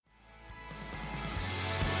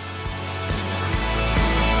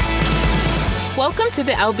Welcome to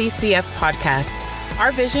the LBCF podcast.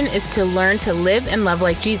 Our vision is to learn to live and love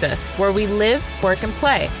like Jesus, where we live, work, and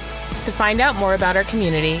play. To find out more about our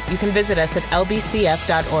community, you can visit us at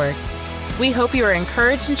lbcf.org. We hope you are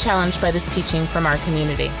encouraged and challenged by this teaching from our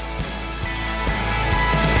community.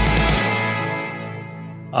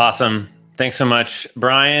 Awesome. Thanks so much,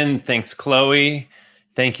 Brian. Thanks, Chloe.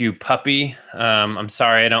 Thank you, Puppy. I'm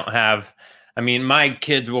sorry I don't have... my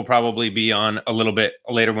kids will probably be on a little bit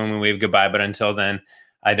later when we wave goodbye, but until then,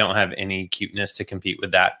 I don't have any cuteness to compete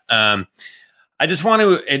with that. I just want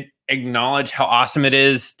to acknowledge how awesome it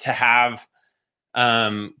is to have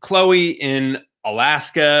Chloe in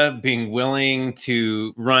Alaska being willing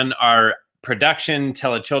to run our production,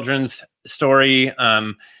 tell a children's story.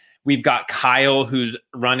 We've got Kyle, who's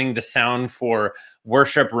running the sound for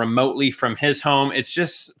worship remotely from his home. It's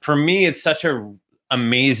just, for me, it's such a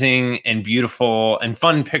amazing and beautiful and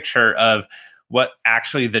fun picture of what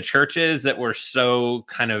actually the church is, that we're so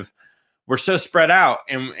spread out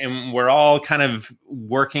and we're all kind of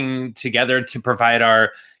working together to provide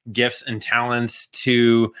our gifts and talents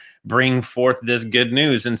to bring forth this good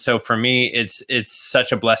news. And so for me, it's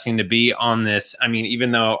such a blessing to be on this.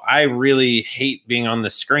 Even though I really hate being on the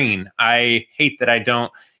screen, I hate that I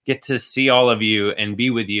don't get to see all of you and be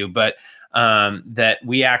with you, but that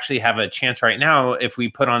we actually have a chance right now, if we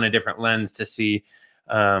put on a different lens, to see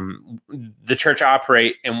the church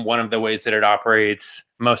operate in one of the ways that it operates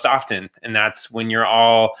most often. And that's when you're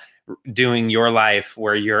all doing your life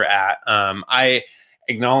where you're at. I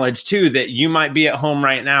acknowledge too that you might be at home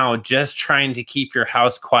right now just trying to keep your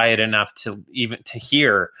house quiet enough to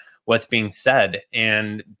hear what's being said.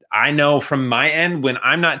 And I know from my end, when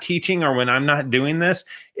I'm not teaching or when I'm not doing this,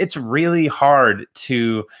 it's really hard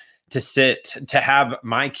to have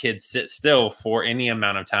my kids sit still for any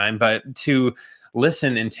amount of time, but to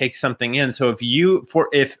listen and take something in. So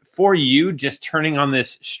if for you, just turning on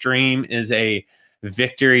this stream is a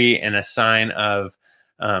victory and a sign of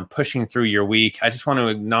pushing through your week, I just want to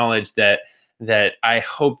acknowledge that I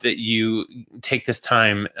hope that you take this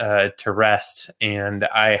time to rest, and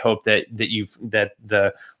I hope that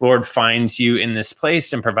the Lord finds you in this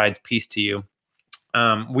place and provides peace to you.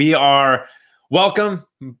 We are welcome,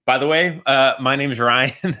 by the way. My name is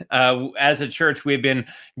Ryan. As a church, we've been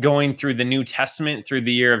going through the New Testament through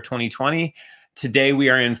the year of 2020. Today, we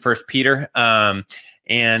are in 1 Peter.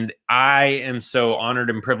 And I am so honored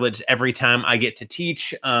and privileged every time I get to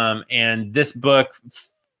teach. And this book,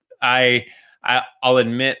 I'll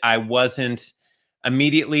admit, there wasn't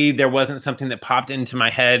something that popped into my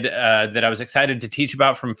head that I was excited to teach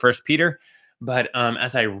about from 1 Peter. But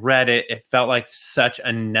as I read it, it felt like such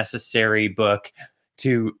a necessary book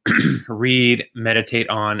to read, meditate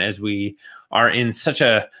on, as we are in such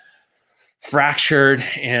a fractured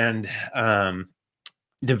and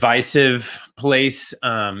divisive place,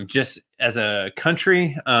 just as a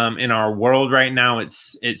country in our world right now.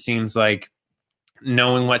 It seems like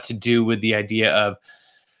knowing what to do with the idea of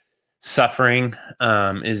suffering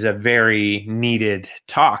is a very needed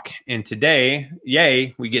talk. And today,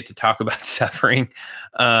 we get to talk about suffering.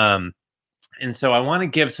 And so I want to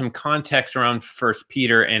give some context around 1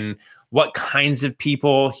 Peter and what kinds of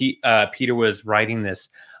people Peter was writing this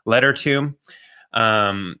letter to.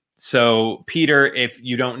 So Peter, if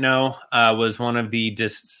you don't know, was one of the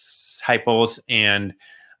disciples, and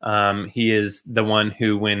he is the one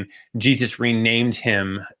who, when Jesus renamed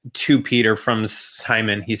him to Peter from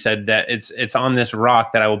Simon, he said that it's on this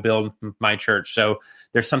rock that I will build my church. So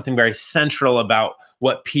there's something very central about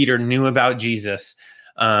what Peter knew about Jesus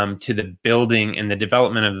to the building and the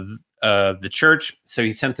development of the church. So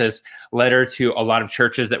he sent this letter to a lot of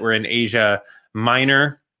churches that were in Asia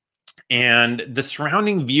Minor. And the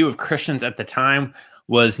surrounding view of Christians at the time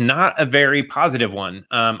was not a very positive one.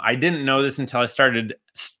 I didn't know this until I started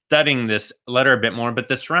studying this letter a bit more, but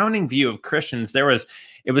the surrounding view of Christians,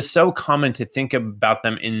 it was so common to think about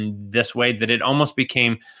them in this way that it almost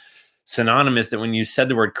became synonymous, that when you said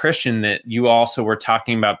the word Christian, that you also were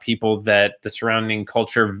talking about people that the surrounding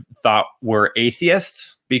culture thought were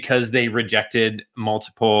atheists because they rejected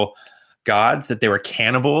multiple gods, that they were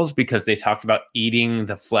cannibals because they talked about eating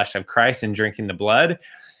the flesh of Christ and drinking the blood,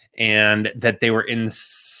 and that they were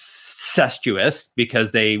incestuous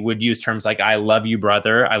because they would use terms like, I love you,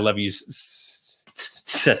 brother, I love you,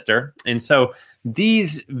 sister. And so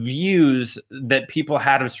these views that people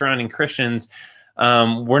had of surrounding Christians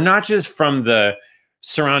were not just from the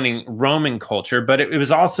surrounding Roman culture, but it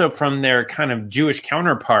was also from their kind of Jewish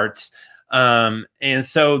counterparts. And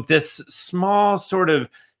so this small sort of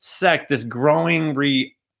sect, this growing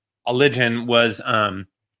religion, was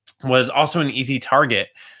also an easy target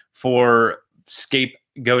for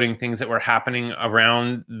scapegoating things that were happening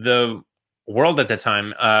around the world at the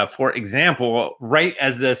time. For example, right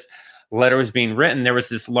as this letter was being written, there was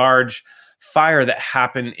this large fire that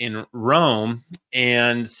happened in Rome,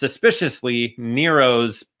 and suspiciously,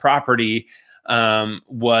 Nero's property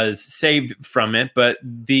was saved from it, but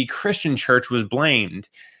the Christian church was blamed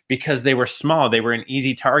because they were small, they were an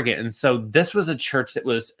easy target. And so this was a church that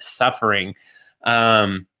was suffering.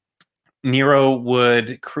 Nero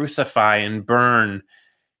would crucify and burn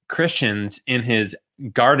Christians in his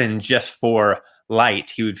garden just for light.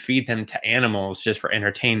 He would feed them to animals just for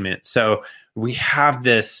entertainment. So we have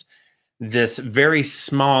this very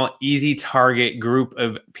small, easy target group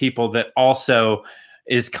of people that also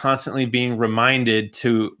is constantly being reminded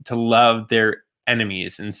to love their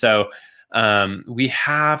enemies. And so we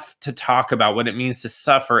have to talk about what it means to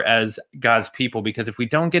suffer as God's people, because if we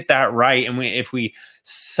don't get that right, and if we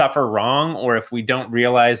suffer wrong, or if we don't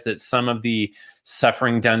realize that some of the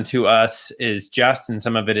suffering done to us is just and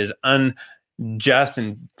some of it is unjust,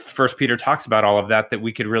 and First Peter talks about all of that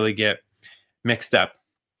we could really get mixed up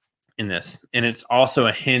in this. And it's also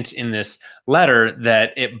a hint in this letter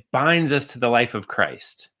that it binds us to the life of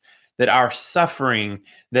Christ, that our suffering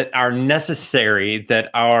that are necessary, that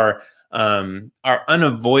our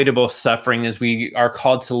unavoidable suffering as we are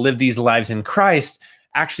called to live these lives in Christ,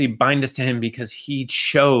 actually bind us to him because he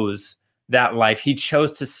chose that life. He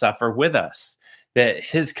chose to suffer with us, that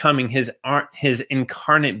his coming, his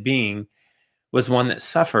incarnate being was one that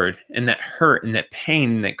suffered and that hurt and that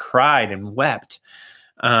pained and that cried and wept.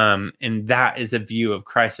 And that is a view of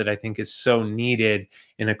Christ that I think is so needed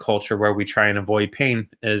in a culture where we try and avoid pain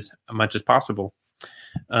as much as possible.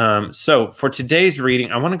 So for today's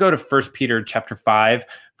reading, I want to go to 1 Peter chapter 5,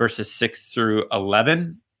 verses 6 through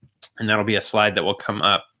 11. And that'll be a slide that will come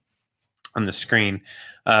up on the screen.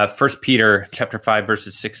 1 Peter chapter 5,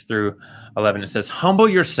 verses 6 through 11. It says, "Humble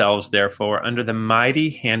yourselves, therefore, under the mighty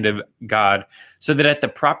hand of God, so that at the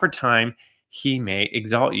proper time he may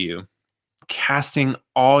exalt you, casting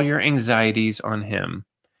all your anxieties on him,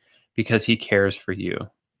 because he cares for you.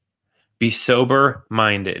 Be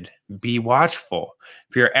sober-minded, be watchful,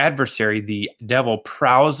 for your adversary, the devil,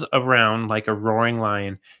 prowls around like a roaring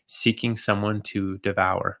lion, seeking someone to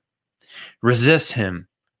devour. Resist him,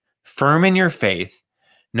 firm in your faith,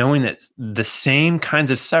 knowing that the same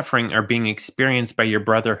kinds of suffering are being experienced by your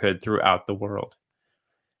brotherhood throughout the world.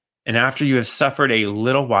 And after you have suffered a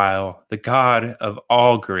little while, the God of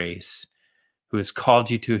all grace, who has called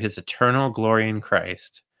you to his eternal glory in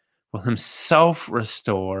Christ, will himself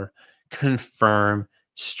restore, confirm,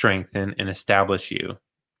 strengthen, and establish you.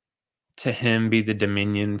 To him be the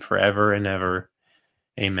dominion forever and ever.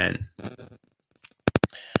 Amen."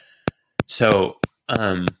 So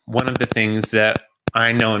one of the things that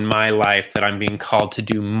I know in my life that I'm being called to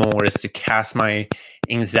do more is to cast my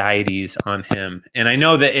anxieties on him. And I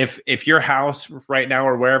know that if your house right now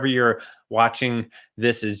or wherever you're watching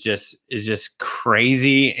this is just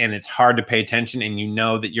crazy and it's hard to pay attention, and you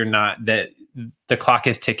know that that the clock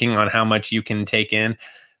is ticking on how much you can take in,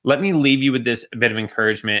 let me leave you with this bit of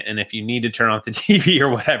encouragement. And if you need to turn off the TV or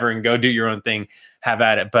whatever and go do your own thing, have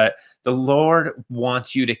at it. But the Lord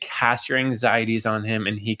wants you to cast your anxieties on him,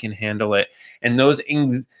 and he can handle it. And those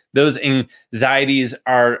anxieties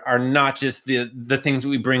are not just the things that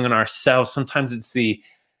we bring on ourselves. Sometimes it's the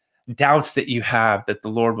doubts that you have that the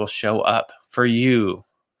Lord will show up for you,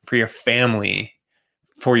 for your family,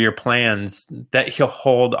 for your plans, that he'll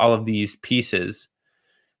hold all of these pieces,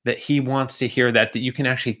 that he wants to hear that you can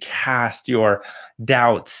actually cast your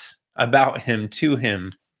doubts about him to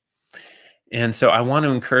him. And so I want to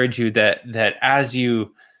encourage you that as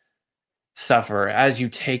you suffer, as you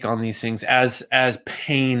take on these things, as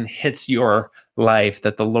pain hits your life,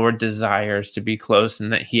 that the Lord desires to be close,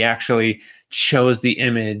 and that he actually chose the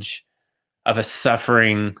image of a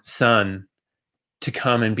suffering son to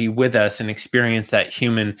come and be with us and experience that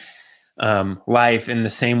human life in the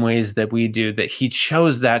same ways that we do, that he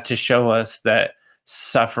chose that to show us that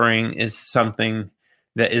suffering is something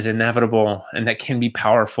that is inevitable and that can be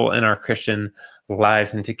powerful in our Christian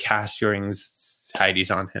lives, and to cast your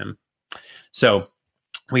anxieties on him. So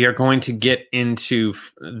we are going to get into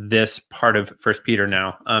this part of 1 Peter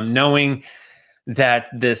now, knowing that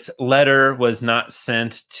this letter was not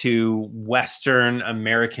sent to Western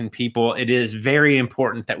American people. It is very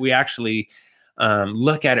important that we actually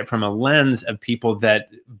look at it from a lens of people that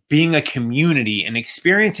being a community and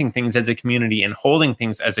experiencing things as a community and holding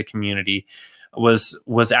things as a community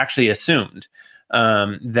was actually assumed,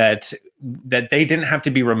 that they didn't have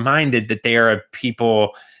to be reminded that they are a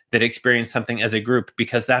people that experience something as a group,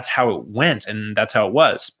 because that's how it went and that's how it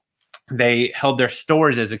was. They held their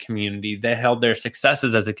stores as a community. They held their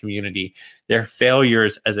successes as a community, their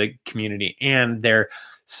failures as a community, and their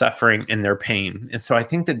suffering and their pain. And so I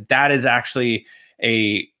think that is actually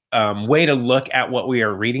a way to look at what we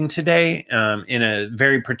are reading today in a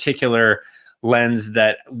very particular lens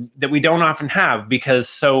that we don't often have, because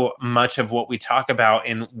so much of what we talk about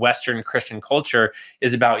in Western Christian culture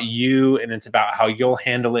is about you, and it's about how you'll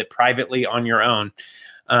handle it privately on your own.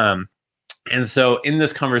 And so in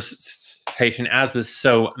this conversation, as with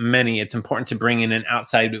so many, it's important to bring in an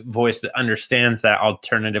outside voice that understands that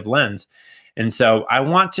alternative lens. And so I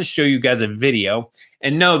want to show you guys a video,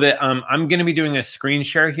 and know that I'm going to be doing a screen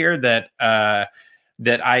share here that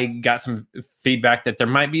I got some feedback that there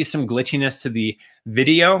might be some glitchiness to the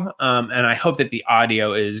video. And I hope that the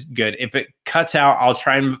audio is good. If it cuts out, I'll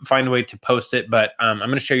try and find a way to post it. But I'm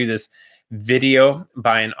going to show you this video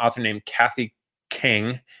by an author named Kathy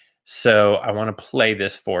King. So I want to play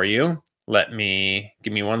this for you. Give me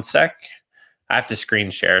 1 sec. I have to screen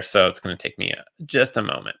share, so it's going to take me just a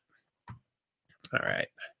moment. All right.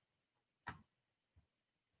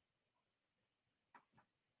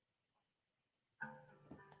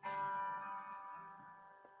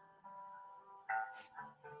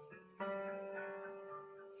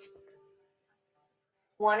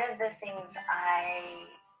 One of the things I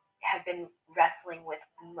have been wrestling with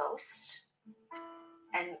most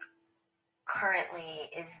and currently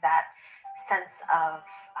is that sense of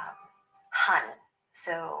han.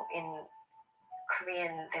 So in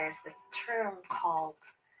Korean, there's this term called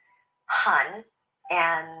han,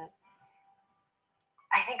 and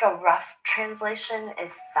I think a rough translation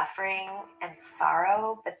is suffering and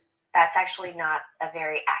sorrow, but that's actually not a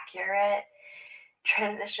very accurate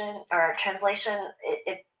translation.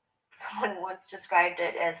 Someone once described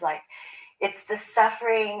it as like, it's the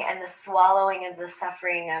suffering and the swallowing of the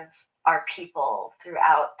suffering of our people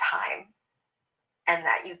throughout time, and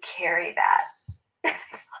that you carry that. I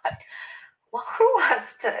thought, well,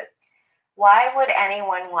 why would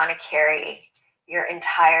anyone want to carry your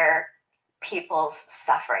entire people's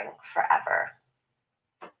suffering forever?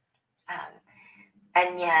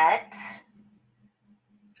 And yet,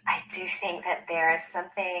 I do think that there is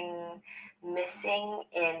something missing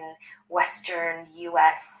in Western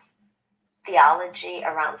US theology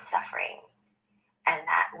around suffering, and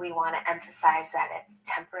that we want to emphasize that it's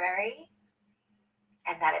temporary,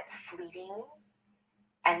 and that it's fleeting,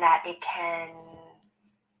 and that it can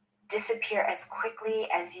disappear as quickly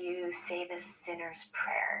as you say the sinner's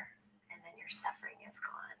prayer, and then your suffering is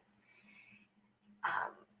gone.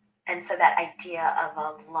 And so that idea of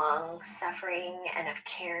a long suffering and of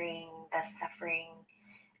carrying the suffering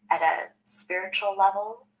at a spiritual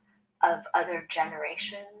level of other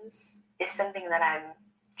generations is something that I'm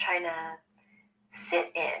trying to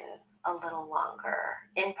sit in a little longer,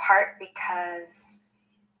 in part because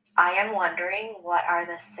I am wondering, what are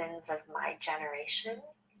the sins of my generation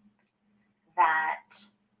that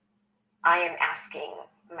I am asking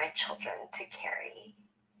my children to carry?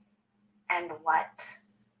 And what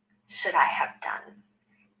should I have done?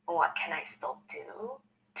 And what can I still do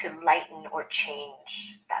to lighten or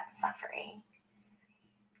change that suffering?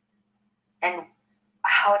 And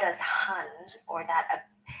how does Han, or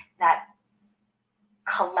that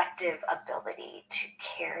collective ability to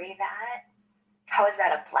carry that, how is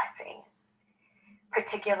that a blessing?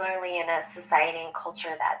 Particularly in a society and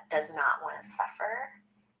culture that does not want to suffer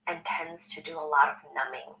and tends to do a lot of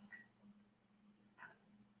numbing.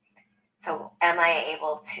 So am I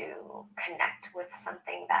able to connect with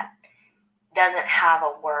something that doesn't have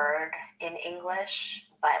a word in English,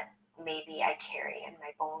 but maybe I carry in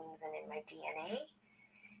my bones and in my DNA,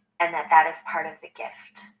 and that is part of the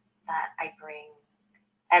gift that I bring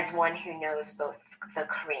as one who knows both the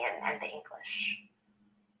Korean and the English.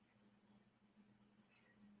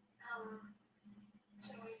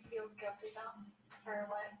 Should we feel guilty though for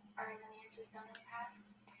what our lineage has done in the past?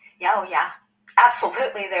 Yeah,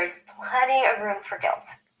 absolutely. There's plenty of room for guilt.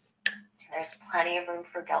 There's plenty of room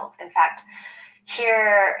for guilt. In fact,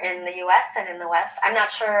 here in the US and in the West, I'm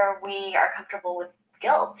not sure we are comfortable with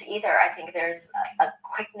guilt either. I think there's a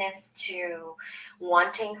quickness to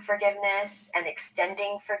wanting forgiveness and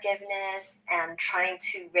extending forgiveness and trying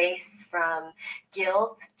to race from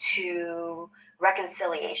guilt to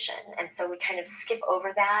reconciliation. And so we kind of skip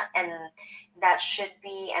over that, and that should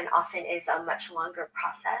be and often is a much longer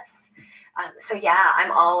process. So yeah,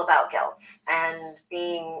 I'm all about guilt. And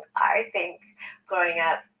being, I think, growing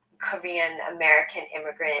up Korean American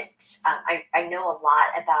immigrant, I know a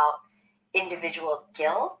lot about individual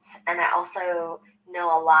guilt, and I also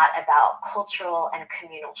know a lot about cultural and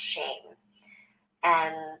communal shame.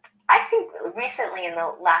 And I think recently in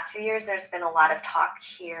the last few years, there's been a lot of talk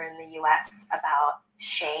here in the US about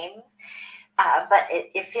shame, but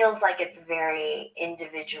it feels like it's very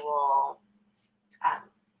individual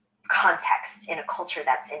context in a culture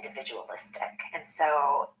that's individualistic. And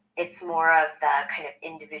so it's more of the kind of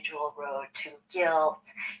individual road to guilt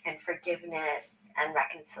and forgiveness and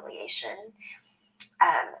reconciliation.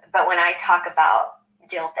 But when I talk about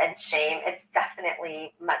guilt and shame, it's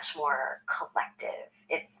definitely much more collective.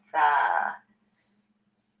 It's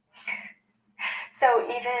so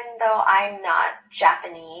even though I'm not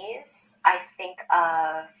Japanese, I think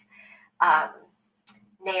of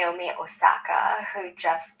Naomi Osaka, who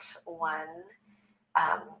just won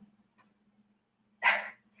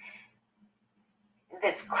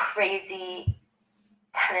this crazy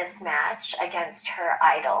tennis match against her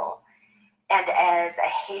idol. And as a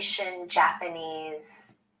Haitian,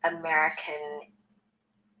 Japanese, American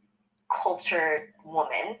cultured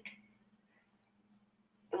woman,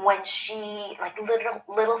 when she, like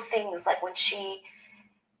little things, like when she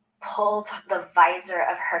pulled the visor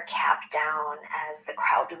of her cap down as the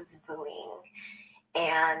crowd was booing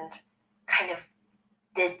and kind of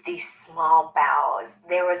did these small bows,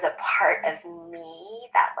 there was a part of me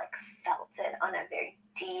that like felt it on a very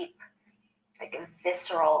deep, like a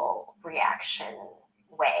visceral reaction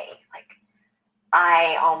way. Like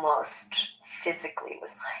I almost physically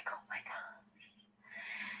was like, oh my gosh.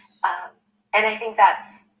 And I think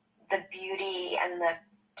that's the beauty and the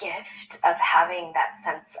gift of having that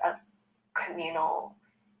sense of communal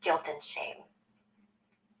guilt and shame.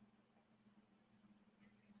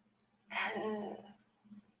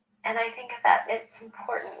 And I think that it's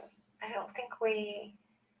important. I don't think we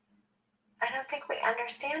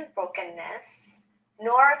understand brokenness,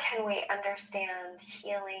 nor can we understand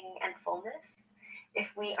healing and fullness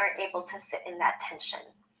if we aren't able to sit in that tension.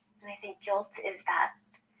 And I think guilt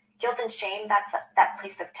and shame, that's that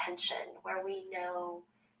place of tension where we know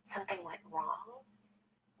something went wrong,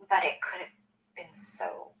 but it could have been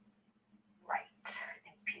so right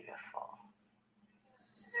and beautiful.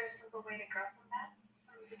 Is there a simple way to grow from that?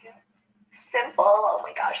 From the guilt? Simple? Oh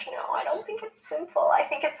my gosh, no, I don't think it's simple. I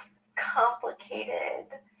think it's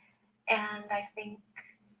complicated, and I think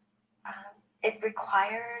it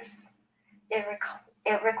requires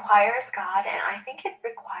God, and I think it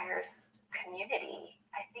requires community.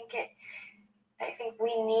 I think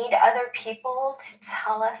we need other people to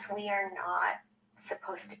tell us we are not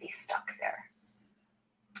supposed to be stuck there.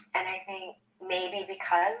 And I think maybe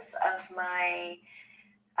because of my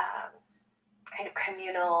kind of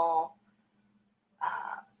communal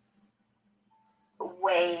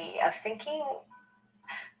way of thinking,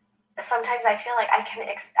 sometimes I feel like I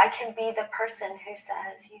can be the person who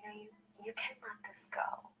says, you can let this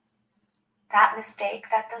go. That mistake,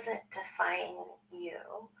 that doesn't define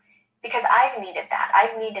you. Because I've needed that.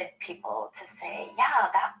 I've needed people to say, yeah,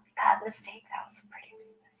 that mistake, that was a pretty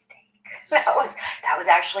big mistake. That was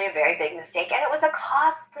actually a very big mistake, and it was a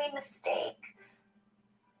costly mistake.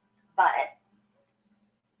 But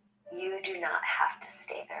you do not have to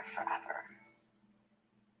stay there forever.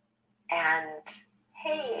 And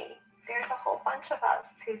hey, there's a whole bunch of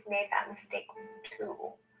us who've made that mistake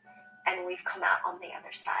too. And we've come out on the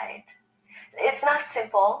other side. It's not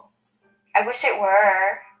simple. I wish it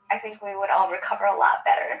were. I think we would all recover a lot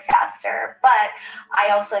better and faster. But I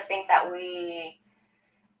also think that we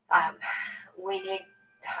need,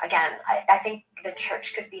 again, I think the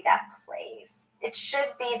church could be that place. It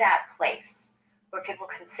should be that place where people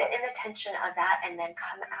can sit in the tension of that and then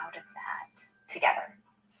come out of that together.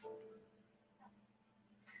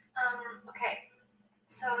 Okay,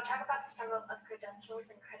 so talk about the struggle of credentials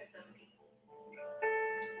and credibility.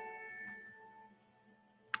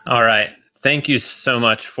 All right. Thank you so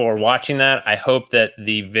much for watching that. I hope that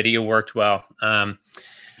the video worked well. I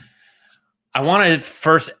want to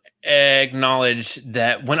first acknowledge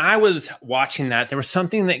that when I was watching that, there was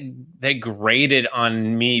something that grated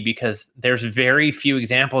on me, because there's very few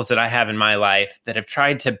examples that I have in my life that have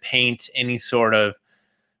tried to paint any sort of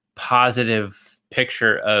positive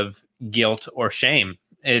picture of guilt or shame.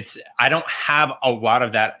 I don't have a lot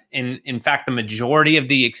of that. In fact, the majority of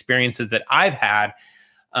the experiences that I've had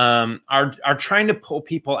are trying to pull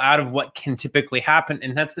people out of what can typically happen,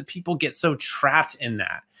 and that's that people get so trapped in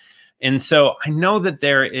that. And so I know that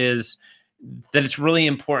it's really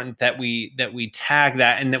important that we tag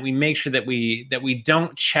that, and that we make sure that we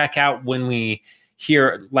don't check out when we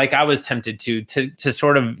hear, like I was tempted to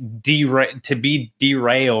sort of be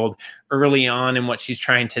derailed early on in what she's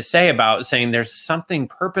trying to say about saying there's something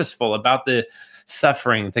purposeful about the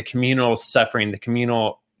suffering, the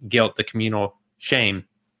communal guilt, the communal shame.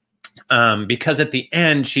 because at the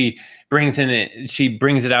end she brings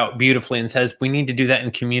it out beautifully and says we need to do that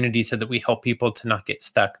in community so that we help people to not get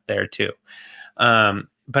stuck there too.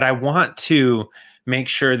 But I want to make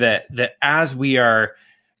sure that as we are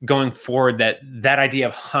going forward, that idea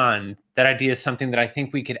of Han, that idea is something that I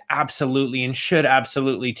think we could absolutely and should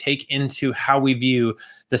absolutely take into how we view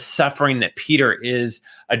the suffering that Peter is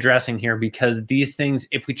addressing here, because these things,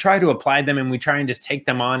 if we try to apply them and we try and just take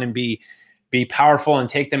them on and be powerful and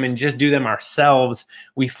take them and just do them ourselves,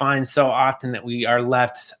 we find so often that we are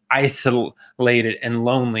left isolated and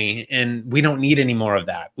lonely, and we don't need any more of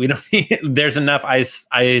that. We don't need, there's enough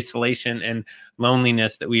isolation and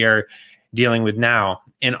loneliness that we are dealing with now.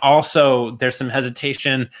 And also there's some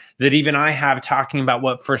hesitation that even I have talking about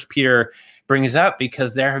what First Peter brings up,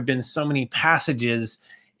 because there have been so many passages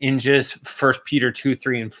in just First Peter 2,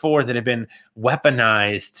 3, and 4 that have been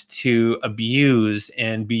weaponized to abuse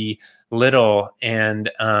and be little and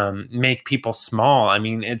make people small. I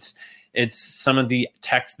mean, it's some of the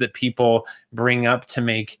texts that people bring up to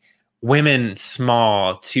make women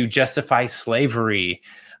small, to justify slavery,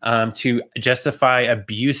 to justify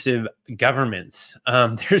abusive governments.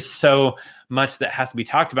 There's so much that has to be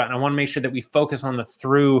talked about. And I want to make sure that we focus on the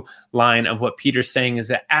through line of what Peter's saying is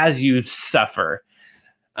that as you suffer,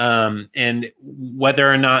 and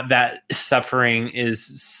whether or not that suffering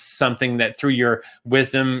is something that through your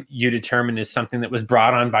wisdom you determine is something that was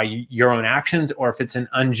brought on by your own actions, or if it's an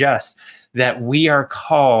unjust, that we are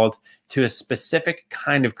called to a specific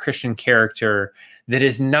kind of Christian character that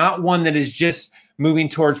is not one that is just moving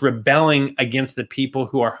towards rebelling against the people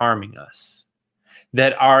who are harming us.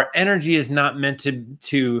 That our energy is not meant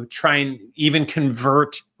to try and even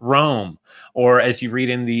convert Rome, or as you read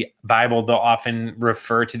in the Bible, they'll often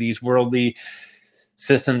refer to these worldly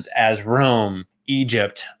systems as Rome,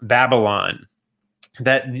 Egypt, Babylon.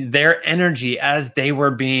 That their energy as they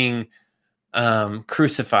were being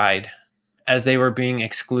crucified, as they were being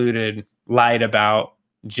excluded, lied about,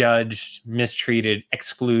 judged, mistreated,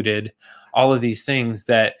 excluded, all of these things,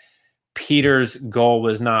 that Peter's goal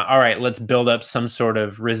was not, all right, let's build up some sort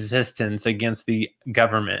of resistance against the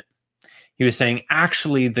government. He was saying,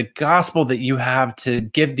 actually, the gospel that you have to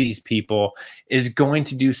give these people is going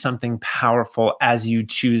to do something powerful as you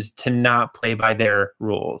choose to not play by their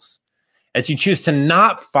rules, as you choose to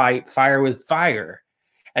not fight fire with fire,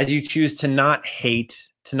 as you choose to not hate,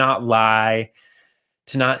 to not lie,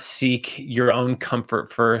 to not seek your own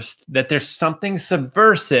comfort first, that there's something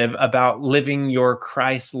subversive about living your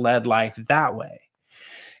Christ-led life that way.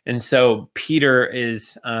 And so Peter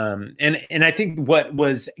is, and I think what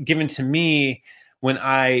was given to me when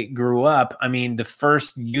I grew up, I mean, the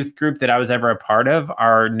first youth group that I was ever a part of,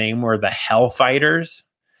 our name were the Hellfighters.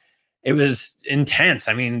 It was intense.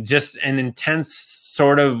 I mean, just an intense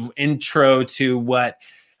sort of intro to what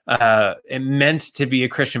it meant to be a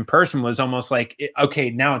Christian person. Was almost like, okay,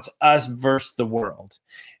 now it's us versus the world.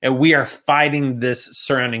 And we are fighting this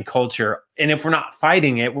surrounding culture. And if we're not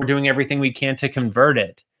fighting it, we're doing everything we can to convert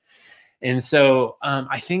it. And so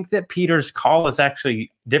I think that Peter's call is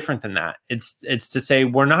actually different than that. It's to say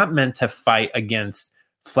we're not meant to fight against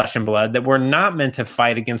flesh and blood, that we're not meant to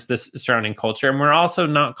fight against this surrounding culture. And we're also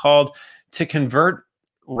not called to convert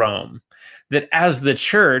Rome. That as the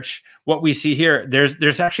church, what we see here,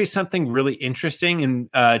 there's actually something really interesting in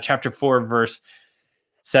chapter 4, verse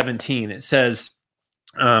 17. It says,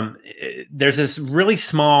 there's this really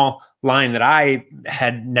small line that I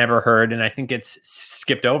had never heard, and I think it's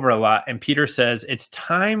skipped over a lot. And Peter says, it's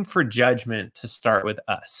time for judgment to start with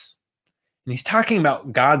us. And he's talking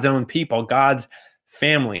about God's own people, God's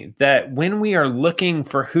family, that when we are looking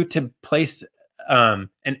for who to place an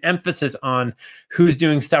emphasis on who's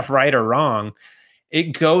doing stuff right or wrong,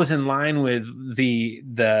 it goes in line with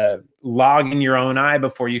the log in your own eye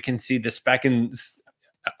before you can see the speck in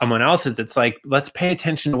someone else's. It's like, let's pay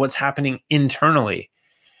attention to what's happening internally.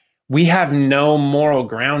 We have no moral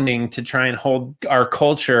grounding to try and hold our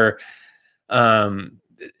culture to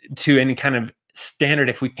any kind of standard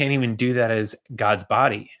if we can't even do that as God's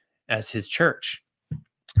body, as his church.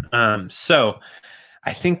 So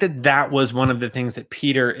I think that was one of the things that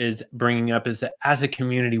Peter is bringing up, is that as a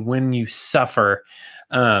community, when you suffer,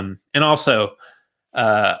 and also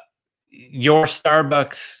your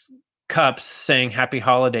Starbucks cups saying happy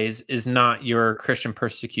holidays is not your Christian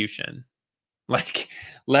persecution. Like,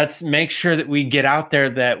 let's make sure that we get out there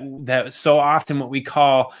that so often what we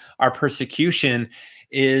call our persecution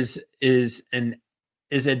is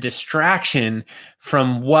a distraction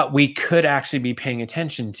from what we could actually be paying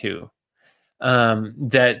attention to.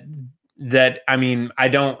 Let's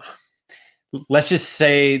just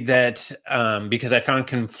say that because I found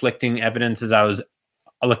conflicting evidence as I was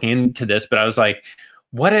looking into this, but I was like,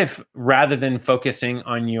 what if rather than focusing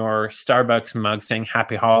on your Starbucks mug saying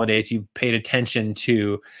happy holidays, you paid attention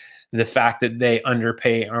to the fact that they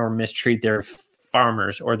underpay or mistreat their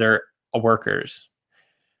farmers or their workers?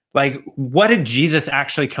 Like, what did Jesus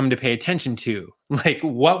actually come to pay attention to? Like,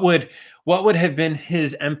 what would have been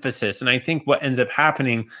his emphasis? And I think what ends up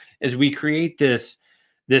happening is we create this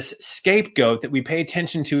scapegoat that we pay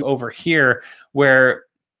attention to over here, where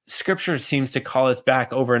Scripture seems to call us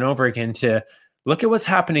back over and over again to look at what's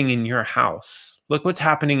happening in your house. Look what's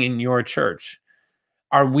happening in your church.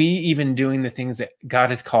 Are we even doing the things that God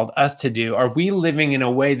has called us to do? Are we living in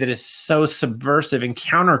a way that is so subversive and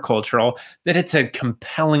countercultural that it's a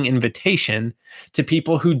compelling invitation to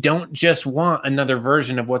people who don't just want another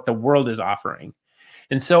version of what the world is offering?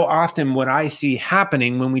 And so often what I see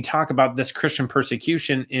happening when we talk about this Christian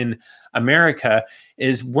persecution in America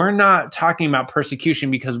is we're not talking about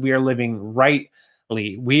persecution because we are living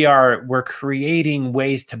rightly. We're creating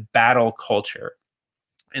ways to battle culture.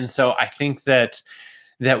 And so I think that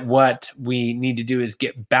what we need to do is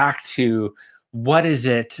get back to is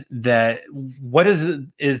the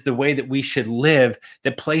way that we should live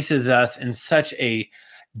that places us in such a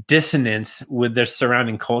dissonance with their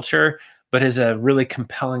surrounding culture, but is a really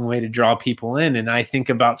compelling way to draw people in. And I think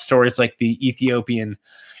about stories like the Ethiopian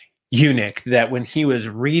eunuch, that when he was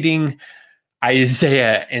reading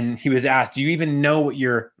Isaiah and he was asked, do you even know what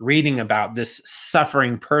you're reading about, this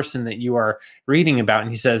suffering person that you are reading about?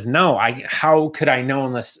 And he says, no, how could I know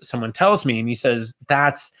unless someone tells me? And he says,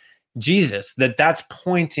 that's Jesus, that's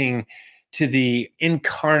pointing to the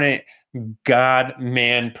incarnate God,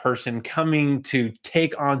 man, person coming to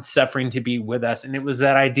take on suffering to be with us. And it was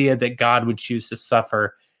that idea that God would choose to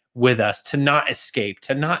suffer with us, to not escape,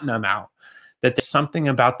 to not numb out, that there's something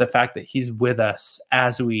about the fact that he's with us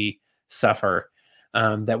as we suffer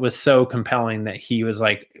that was so compelling that he was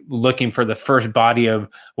like looking for the first body of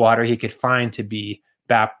water he could find to be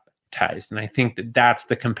baptized. And I think that that's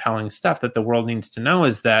the compelling stuff that the world needs to know,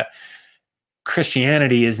 is that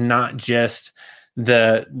Christianity is not just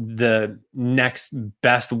the next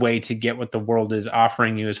best way to get what the world is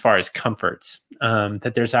offering you as far as comforts,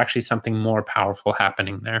 that there's actually something more powerful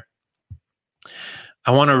happening there.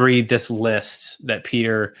 I want to read this list that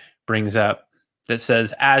Peter brings up that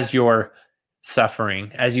says, as you're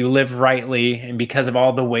suffering, as you live rightly, and because of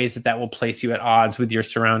all the ways that will place you at odds with your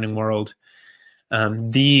surrounding world,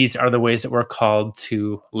 these are the ways that we're called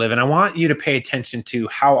to live. And I want you to pay attention to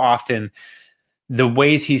how often the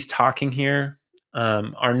ways he's talking here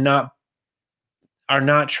are not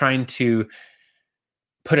trying to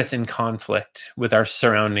put us in conflict with our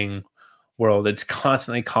surrounding world. It's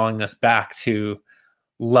constantly calling us back to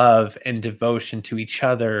love and devotion to each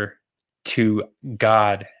other, to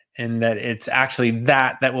God, and that it's actually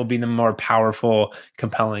that will be the more powerful,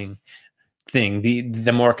 compelling thing,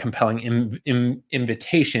 the more compelling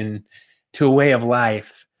invitation to a way of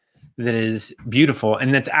life that is beautiful.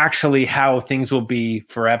 And that's actually how things will be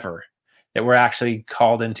forever, that we're actually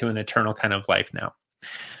called into an eternal kind of life now.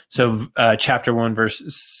 So chapter 1,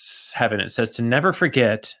 verse 7, it says to never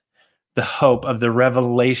forget the hope of the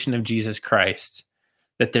revelation of Jesus Christ,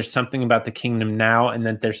 that there's something about the kingdom now, and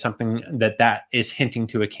that there's something that is hinting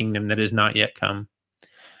to a kingdom that has not yet come.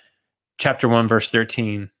 Chapter 1, verse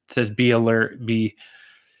 13 says, be alert, be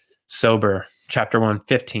sober. Chapter 1,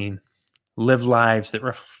 15, live lives that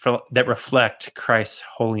reflect Christ's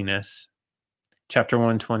holiness. Chapter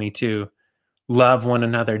 1, 22, love one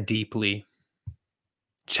another deeply.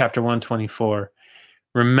 Chapter 1, 24,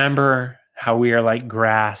 remember how we are like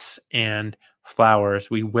grass and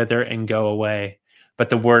flowers. We wither and go away, but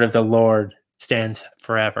the word of the Lord stands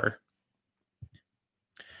forever.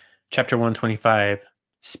 Chapter 125,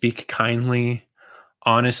 speak kindly,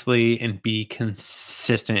 honestly, and be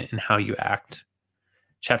consistent in how you act.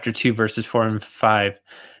 Chapter 2, verses 4 and 5,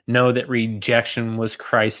 know that rejection was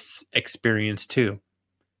Christ's experience too.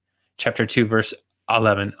 Chapter 2, verse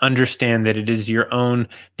 11, understand that it is your own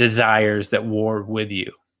desires that war with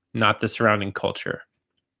you, not the surrounding culture.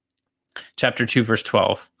 Chapter 2, verse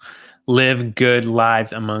 12, live good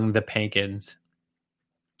lives among the pagans.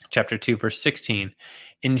 Chapter 2, verse 16,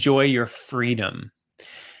 enjoy your freedom.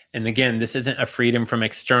 And again, this isn't a freedom from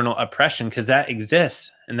external oppression, because that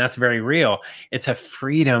exists and that's very real. It's a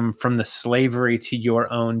freedom from the slavery to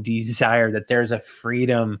your own desire, that there's a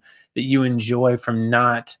freedom that you enjoy from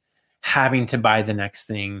not having to buy the next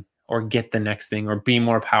thing or get the next thing or be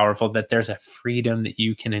more powerful, that there's a freedom that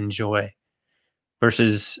you can enjoy.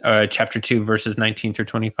 Chapter 2, verses 19 through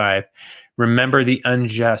 25. Remember the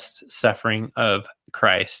unjust suffering of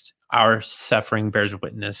Christ. Our suffering bears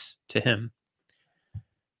witness to him.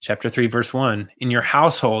 Chapter 3, verse 1, in your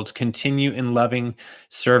households, continue in loving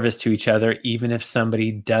service to each other, even if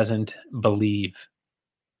somebody doesn't believe.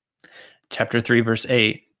 Chapter 3, verse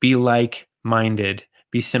 8, be like-minded,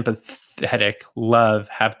 be sympathetic, love,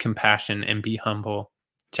 have compassion, and be humble.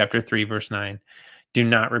 Chapter 3, verse 9, do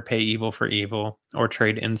not repay evil for evil or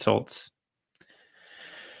trade insults.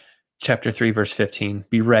 Chapter 3, verse 15,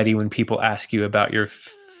 be ready when people ask you about your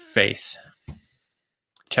faith.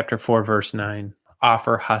 Chapter 4, verse 9,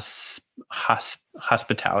 offer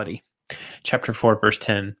hospitality. Chapter 4, verse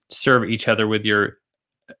 10, serve each other with your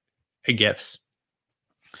gifts.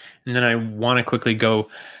 And then I want to quickly go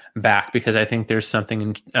back because I think there's something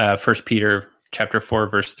in 1 Peter chapter 4,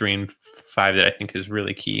 verse 3 and 5 that I think is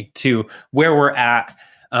really key to where we're at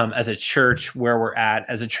as a church,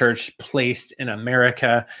 placed in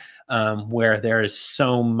America, where there is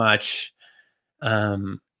so much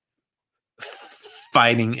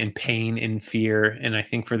fighting and pain and fear. And I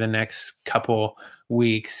think for the next couple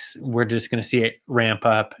weeks, we're just going to see it ramp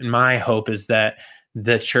up. And my hope is that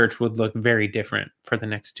the church would look very different for the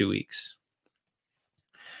next 2 weeks.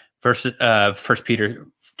 1 Peter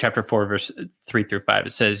chapter 4, verse 3 through 5,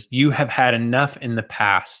 it says, you have had enough in the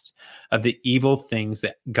past of the evil things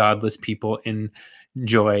that godless people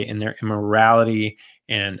enjoy in their immorality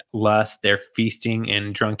and lust, their feasting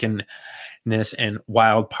and drunkenness and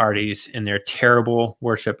wild parties, and their terrible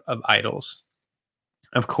worship of idols.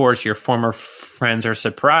 Of course, your former friends are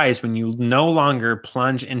surprised when you no longer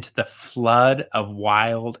plunge into the flood of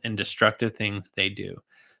wild and destructive things they do.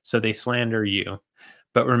 So they slander you.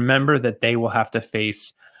 But remember that they will have to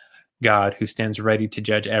face God, who stands ready to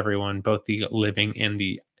judge everyone, both the living and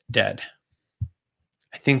the dead.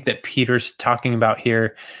 I think that Peter's talking about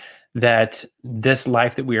here that this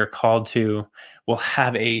life that we are called to will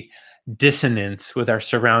have a dissonance with our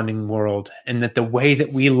surrounding world, and that the way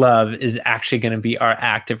that we love is actually going to be our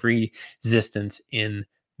act of resistance in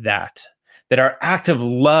that. That our act of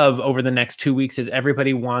love over the next 2 weeks is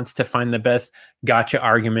everybody wants to find the best gotcha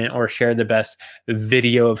argument or share the best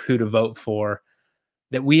video of who to vote for.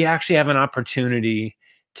 That we actually have an opportunity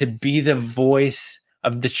to be the voice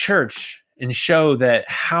of the church and show that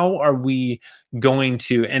how are we going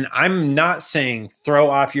to, and I'm not saying throw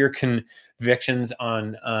off your convictions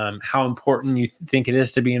on how important you think it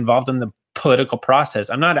is to be involved in the political process.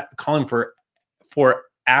 I'm not calling for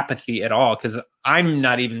apathy at all, because I'm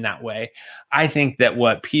not even that way. I think that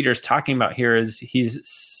what Peter's talking about here is he's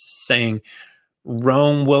saying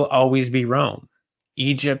Rome will always be Rome.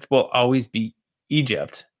 Egypt will always be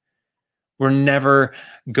Egypt. We're never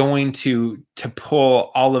going to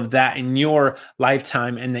pull all of that in your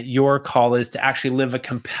lifetime, and that your call is to actually live a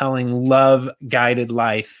compelling, love-guided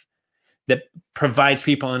life that provides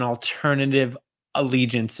people an alternative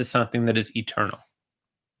allegiance to something that is eternal.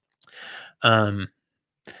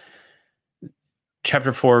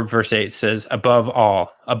 Chapter 4, verse 8 says, above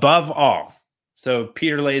all. So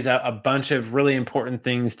Peter lays out a bunch of really important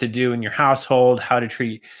things to do in your household, how to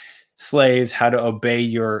treat slaves, how to obey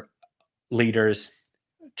your leaders.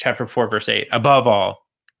 Chapter 4, verse 8, above all,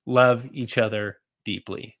 love each other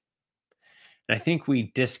deeply. And I think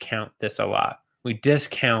we discount this a lot. We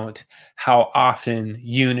discount how often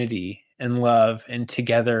unity and love and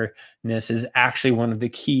togetherness is actually one of the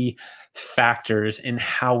key factors in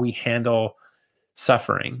how we handle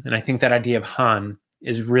suffering. And I think that idea of Han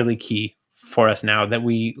is really key for us now, that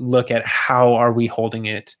we look at how are we holding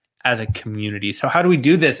it as a community. So how do we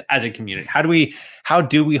do this as a community? How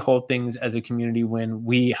do we hold things as a community when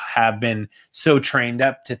we have been so trained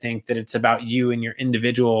up to think that it's about you and your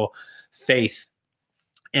individual faith?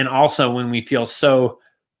 And also when we feel so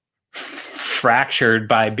fractured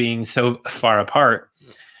by being so far apart.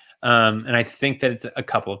 And I think that it's a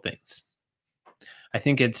couple of things. I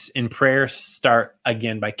think it's in prayer, start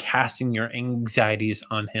again by casting your anxieties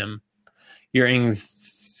on him. Your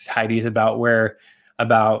anxieties about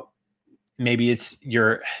maybe it's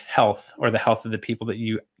your health or the health of the people that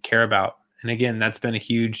you care about. And again, that's been a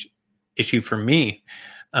huge issue for me,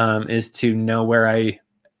 is to know where I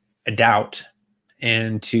doubt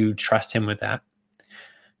and to trust him with that.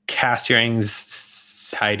 Cast your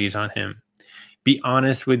anxieties on him. Be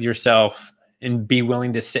honest with yourself and be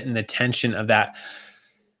willing to sit in the tension of that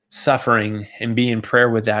suffering and be in prayer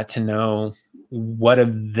with that, to know what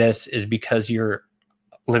of this is because you're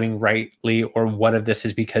living rightly, or what of this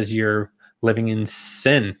is because you're living in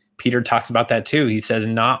sin. Peter talks about that too. He says,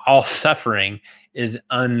 not all suffering is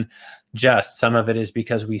unjust. Some of it is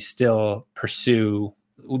because we still pursue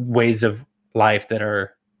ways of life that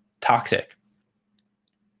are toxic.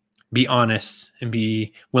 Be honest and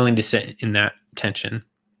be willing to sit in that tension.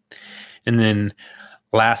 And then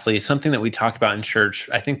lastly, something that we talked about in church,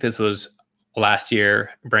 I think this was last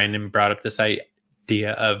year, Brandon brought up this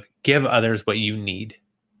idea of give others what you need.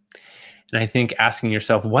 And I think asking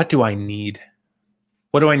yourself, what do I need?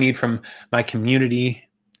 What do I need from my community?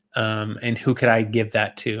 And who could I give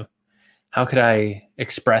that to? How could I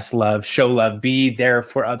express love, show love, be there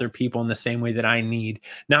for other people in the same way that I need?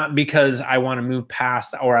 Not because I want to move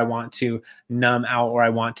past or I want to numb out or I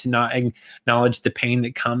want to not acknowledge the pain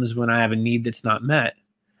that comes when I have a need that's not met,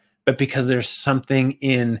 but because there's something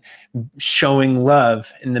in showing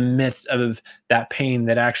love in the midst of that pain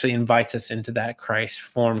that actually invites us into that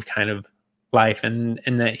Christ-formed kind of life, and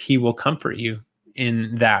that he will comfort you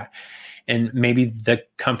in that. And maybe the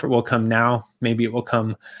comfort will come now, maybe it will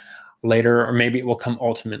come later, or maybe it will come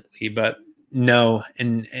ultimately, but know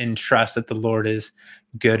and trust that the Lord is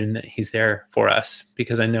good and that he's there for us,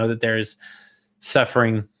 because I know that there is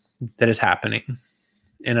suffering that is happening,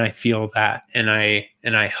 and I feel that, and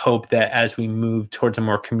I hope that as we move towards a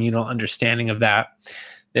more communal understanding of that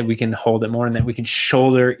we can hold it more and that we can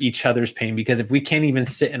shoulder each other's pain, because if we can't even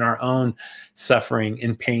sit in our own suffering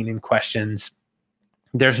and pain and questions,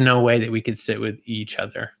 there's no way that we could sit with each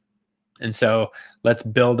other. And so let's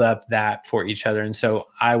build up that for each other. And so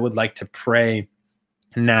I would like to pray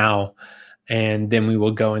now, and then we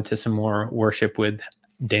will go into some more worship with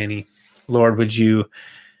Danny. Lord, would you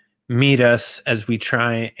meet us as we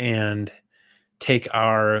try and take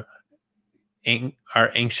our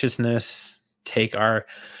anxiousness, take our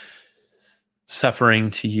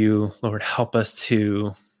suffering to you. Lord, help us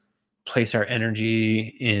to place our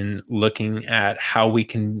energy in looking at how we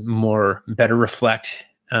can better reflect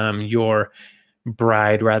your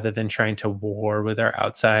bride, rather than trying to war with our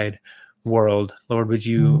outside world. Lord, would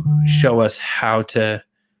you show us how to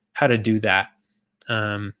do that?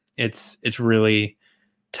 It's really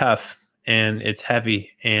tough and it's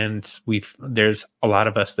heavy, and there's a lot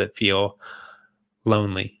of us that feel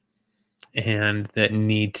lonely and that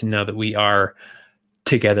need to know that we are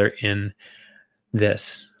together in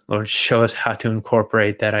this. Lord, show us how to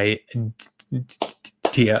incorporate that idea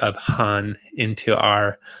of Han into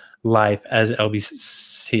our life as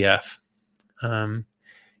LBCF.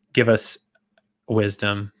 Give us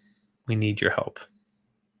wisdom. We need your help.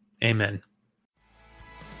 Amen.